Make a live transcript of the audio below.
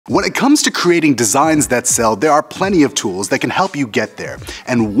When it comes to creating designs that sell, there are plenty of tools that can help you get there.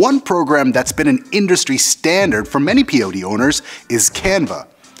 And one program that's been an industry standard for many POD owners is Canva.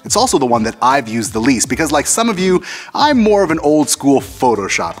 It's also the one that I've used the least because, like some of you, I'm more of an old school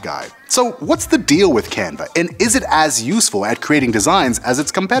Photoshop guy. So what's the deal with Canva, and is it as useful at creating designs as its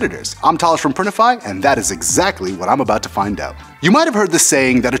competitors? I'm Talish from Printify, and that is exactly what I'm about to find out. You might have heard the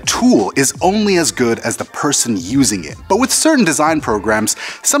saying that a tool is only as good as the person using it. But with certain design programs,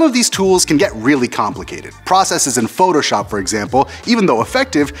 some of these tools can get really complicated. Processes in Photoshop, for example, even though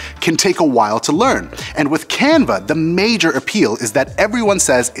effective, can take a while to learn. And with Canva, the major appeal is that everyone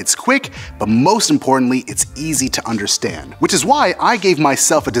says it's quick, but most importantly, it's easy to understand. Which is why I gave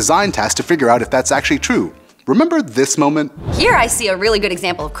myself a design task to figure out if that's actually true. Remember this moment? Here I see a really good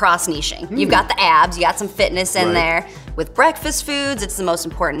example of cross-niching. You've got the abs, you got some fitness in there. With breakfast foods, it's the most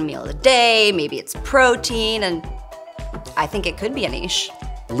important meal of the day, maybe it's protein, and I think it could be a niche.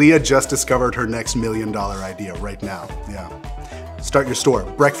 Leah just discovered her next $1 million idea right now, yeah. Start your store,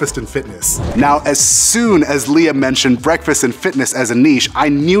 breakfast and fitness. Now, as soon as Leah mentioned breakfast and fitness as a niche, I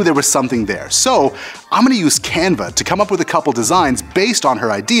knew there was something there. So I'm gonna use Canva to come up with a couple designs based on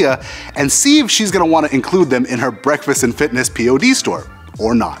her idea and see if she's gonna wanna include them in her breakfast and fitness POD store,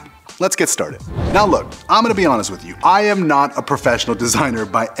 or not. Let's get started. Now look, I'm gonna be honest with you. I am not a professional designer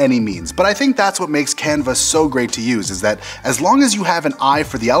by any means, but I think that's what makes Canva so great to use, is that as long as you have an eye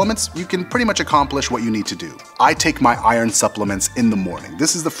for the elements, you can pretty much accomplish what you need to do. I take my iron supplements in the morning.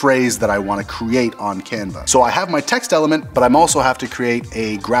 This is the phrase that I wanna create on Canva. So I have my text element, but I also have to create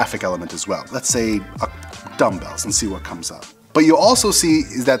a graphic element as well. Let's say dumbbells and see what comes up. But you'll also see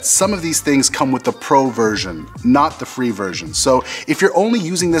that some of these things come with the pro version, not the free version. So if you're only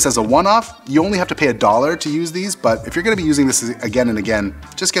using this as a one-off, you only have to pay $1 to use these, but if you're gonna be using this again and again,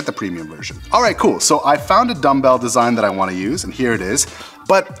 just get the premium version. All right, cool. So I found a dumbbell design that I wanna use, and here it is.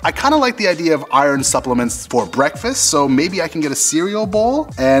 But I kinda like the idea of iron supplements for breakfast, so maybe I can get a cereal bowl.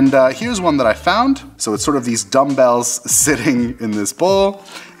 And here's one that I found. So it's sort of these dumbbells sitting in this bowl.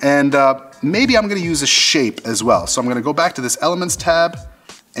 And maybe I'm gonna use a shape as well. So I'm gonna go back to this Elements tab,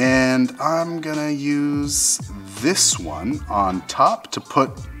 and I'm gonna use this one on top to put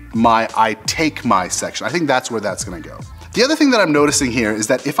my I take my section. I think that's where that's gonna go. The other thing that I'm noticing here is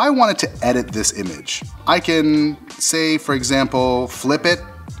that if I wanted to edit this image, I can say, for example, flip it.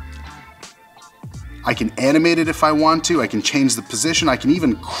 I can animate it if I want to, I can change the position, I can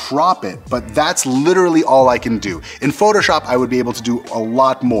even crop it, but that's literally all I can do. In Photoshop, I would be able to do a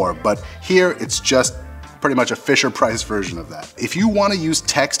lot more, but here it's just pretty much a Fisher-Price version of that. If you wanna use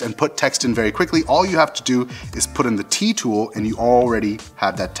text and put text in very quickly, all you have to do is put in the T tool and you already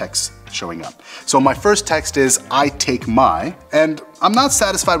have that text showing up. So my first text is, I take my, and I'm not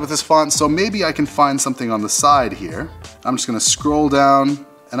satisfied with this font, so maybe I can find something on the side here. I'm just gonna scroll down,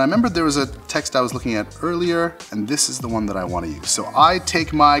 and I remember there was a text I was looking at earlier, and this is the one that I wanna use. So I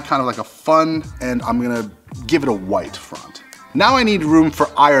take my, kind of like a fun, and I'm gonna give it a white font. Now I need room for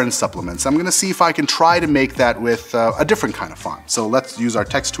iron supplements. I'm gonna see if I can try to make that with a different kind of font. So let's use our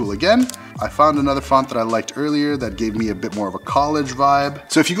text tool again. I found another font that I liked earlier that gave me a bit more of a college vibe.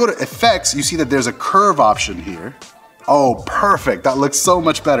 So if you go to effects, you see that there's a curve option here. Oh, perfect, that looks so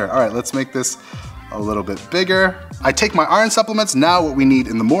much better. All right, let's make this a little bit bigger. I take my iron supplements, now what we need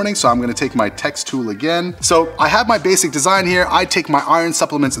in the morning, so I'm gonna take my text tool again. So I have my basic design here, I take my iron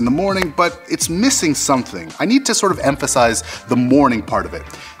supplements in the morning, but it's missing something. I need to sort of emphasize the morning part of it.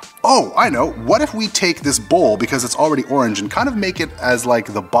 Oh, I know, what if we take this bowl, because it's already orange, and kind of make it as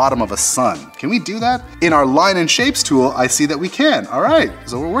like the bottom of a sun? Can we do that? In our line and shapes tool, I see that we can. All right,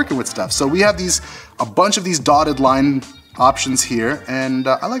 so we're working with stuff. So we have a bunch of these dotted line options here, and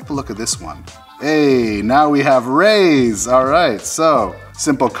I like the look of this one. Hey, now we have rays. All right, so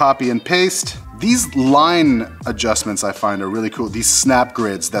simple copy and paste. These line adjustments I find are really cool. These snap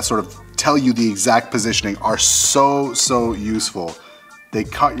grids that sort of tell you the exact positioning are so useful. They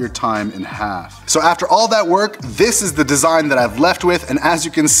cut your time in half. So after all that work, this is the design that I've left with, and as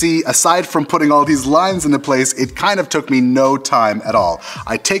you can see, aside from putting all these lines into place, it kind of took me no time at all.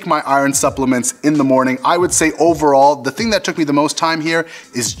 I take my iron supplements in the morning. I would say overall, the thing that took me the most time here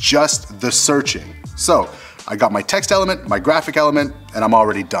is just the searching. So I got my text element, my graphic element, and I'm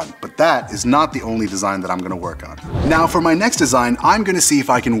already done. But that is not the only design that I'm gonna work on. Now for my next design, I'm gonna see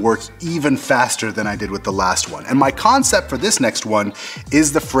if I can work even faster than I did with the last one. And my concept for this next one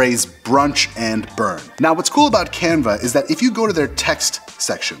is the phrase brunch and burn. Now what's cool about Canva is that if you go to their text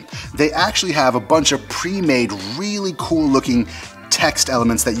section, they actually have a bunch of pre-made, really cool looking text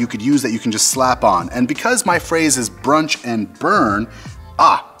elements that you could use that you can just slap on. And because my phrase is brunch and burn,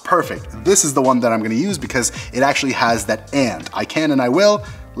 perfect. This is the one that I'm gonna use because it actually has that and. I can and I will,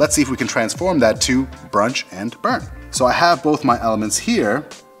 let's see if we can transform that to brunch and burn. So I have both my elements here,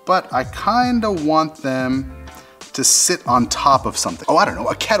 but I kind of want them to sit on top of something. Oh, I don't know,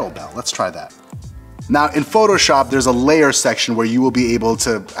 a kettlebell. Let's try that. Now in Photoshop, there's a layer section where you will be able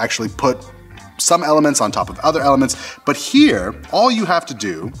to actually put some elements on top of other elements, but here, all you have to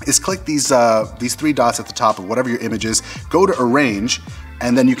do is click these 3 dots at the top of whatever your image is, go to arrange,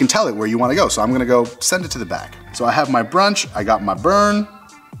 and then you can tell it where you want to go. So I'm gonna go send it to the back. So I have my brunch, I got my burn,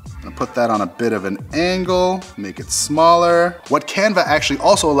 I'm gonna put that on a bit of an angle, make it smaller. What Canva actually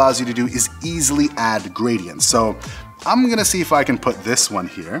also allows you to do is easily add gradients. So I'm gonna see if I can put this one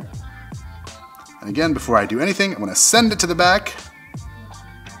here. And again, before I do anything, I'm gonna send it to the back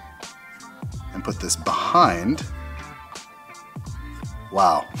and put this behind.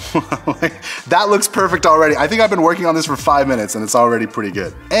 Wow, that looks perfect already. I think I've been working on this for 5 minutes and it's already pretty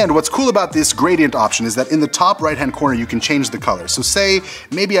good. And what's cool about this gradient option is that in the top right-hand corner, you can change the color. So say,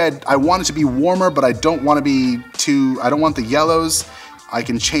 maybe I want it to be warmer, but I don't want the yellows. I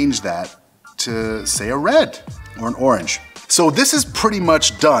can change that to say a red or an orange. So this is pretty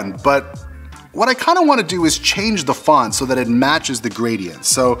much done, but what I kind of want to do is change the font so that it matches the gradient.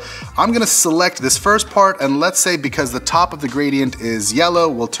 So I'm gonna select this first part, and let's say because the top of the gradient is yellow,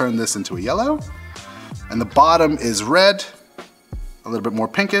 we'll turn this into a yellow. And the bottom is red, a little bit more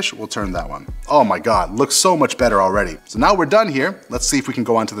pinkish, we'll turn that one. Oh my God, looks so much better already. So now we're done here. Let's see if we can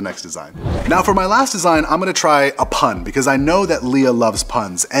go on to the next design. Now for my last design, I'm gonna try a pun because I know that Leah loves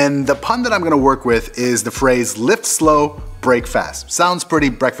puns. And the pun that I'm gonna work with is the phrase lift slow, break fast. Sounds pretty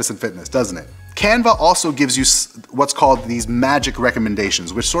breakfast and fitness, doesn't it? Canva also gives you what's called these magic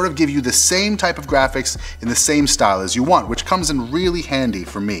recommendations, which sort of give you the same type of graphics in the same style as you want, which comes in really handy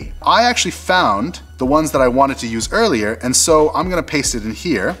for me. I actually found the ones that I wanted to use earlier, and so I'm gonna paste it in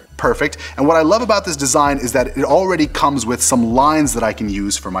here. Perfect. And what I love about this design is that it already comes with some lines that I can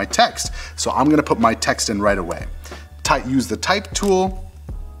use for my text. So I'm gonna put my text in right away. Use the type tool,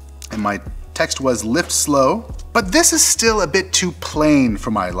 and my text was lift slow. But this is still a bit too plain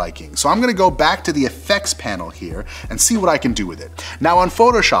for my liking. So I'm gonna go back to the effects panel here and see what I can do with it. Now on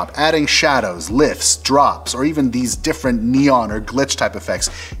Photoshop, adding shadows, lifts, drops, or even these different neon or glitch type effects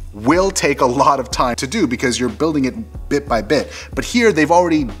will take a lot of time to do because you're building it bit by bit. But here they've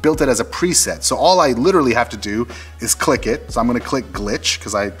already built it as a preset. So all I literally have to do is click it. So I'm gonna click glitch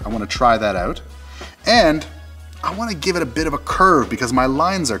because I wanna try that out. And I want to give it a bit of a curve because my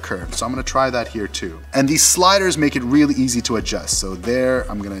lines are curved, so I'm going to try that here too. And these sliders make it really easy to adjust. So there,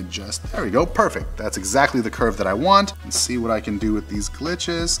 I'm going to adjust. There we go, perfect. That's exactly the curve that I want. Let's see what I can do with these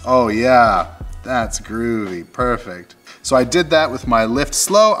glitches. Oh yeah, that's groovy, perfect. So I did that with my lift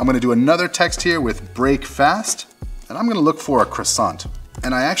slow. I'm going to do another text here with break fast, and I'm going to look for a croissant.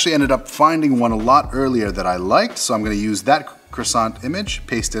 And I actually ended up finding one a lot earlier that I liked, so I'm going to use that croissant image,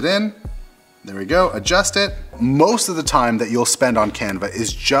 paste it in. There we go, adjust it. Most of the time that you'll spend on Canva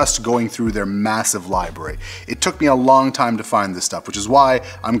is just going through their massive library. It took me a long time to find this stuff, which is why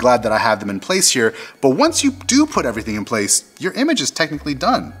I'm glad that I have them in place here. But once you do put everything in place, your image is technically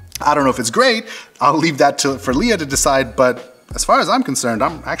done. I don't know if it's great, I'll leave that for Leah to decide, but as far as I'm concerned,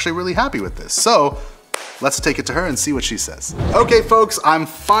 I'm actually really happy with this. So let's take it to her and see what she says. Okay folks, I'm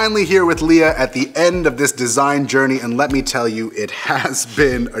finally here with Leah at the end of this design journey, and let me tell you, it has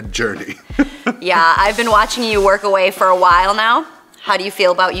been a journey. Yeah, I've been watching you work away for a while now. How do you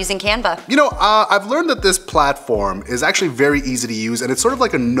feel about using Canva? You know, I've learned that this platform is actually very easy to use, and it's sort of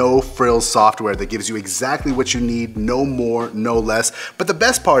like a no-frills software that gives you exactly what you need, no more, no less. But the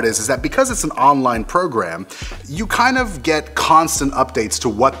best part is that because it's an online program, you kind of get constant updates to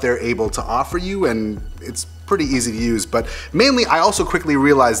what they're able to offer you, and it's pretty easy to use. But mainly, I also quickly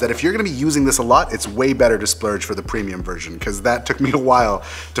realized that if you're gonna be using this a lot, it's way better to splurge for the premium version, because that took me a while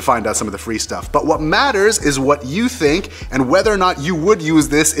to find out some of the free stuff. But what matters is what you think and whether or not you would use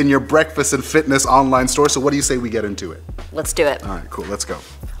this in your breakfast and fitness online store. So what do you say we get into it? Let's do it. All right, cool, let's go.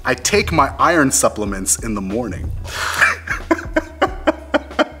 I take my iron supplements in the morning.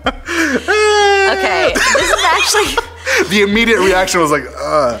 Okay, this is actually... The immediate reaction was like,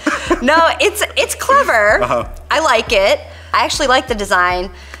 No, it's clever. I like it. I actually like the design.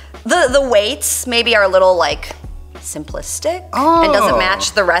 The weights maybe are a little like simplistic and doesn't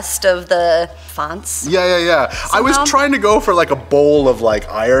match the rest of the fonts. Yeah. Somehow. I was trying to go for like a bowl of like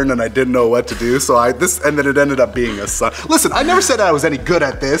iron and I didn't know what to do, so and then it ended up being a sun. Listen, I never said I was any good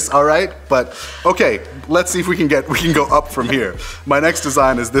at this, all right? But okay, let's see if we can go up from here. My next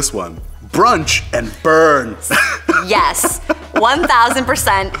design is this one. Brunch and burn. Yes,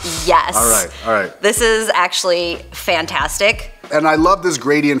 1000% yes. All right. This is actually fantastic. And I love this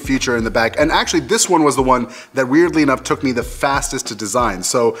gradient feature in the back. And actually this one was the one that weirdly enough took me the fastest to design.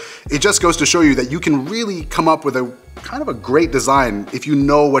 So it just goes to show you that you can really come up with a kind of a great design if you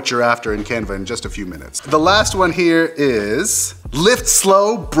know what you're after in Canva in just a few minutes. The last one here is lift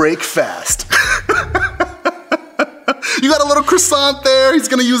slow, break fast. You got a little croissant there. He's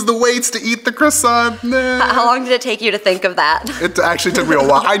gonna use the weights to eat the croissant. Nah. How long did it take you to think of that? It actually took me a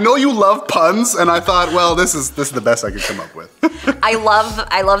while. I know you love puns, and I thought, well, this is the best I could come up with. I love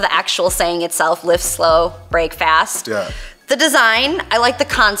the actual saying itself, lift slow, break fast. Yeah. The design, I like the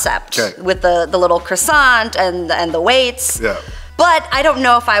concept with the little croissant and the weights. Yeah. But I don't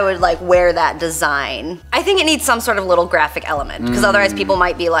know if I would like wear that design. I think it needs some sort of little graphic element, because otherwise people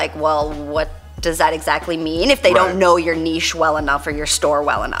might be like, well, what does that exactly mean if they don't know your niche well enough or your store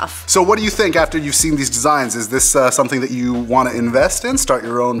well enough? So what do you think after you've seen these designs? Is this something that you want to invest in? Start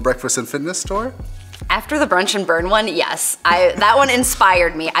your own breakfast and fitness store? After the brunch and burn one, yes. That one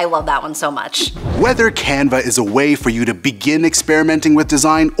inspired me. I love that one so much. Whether Canva is a way for you to begin experimenting with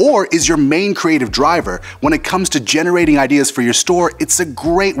design or is your main creative driver, when it comes to generating ideas for your store, it's a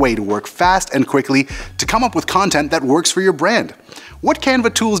great way to work fast and quickly to come up with content that works for your brand. What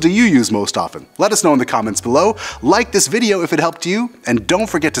Canva tools do you use most often? Let us know in the comments below. Like this video if it helped you, and don't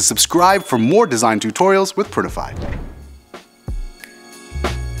forget to subscribe for more design tutorials with Printify.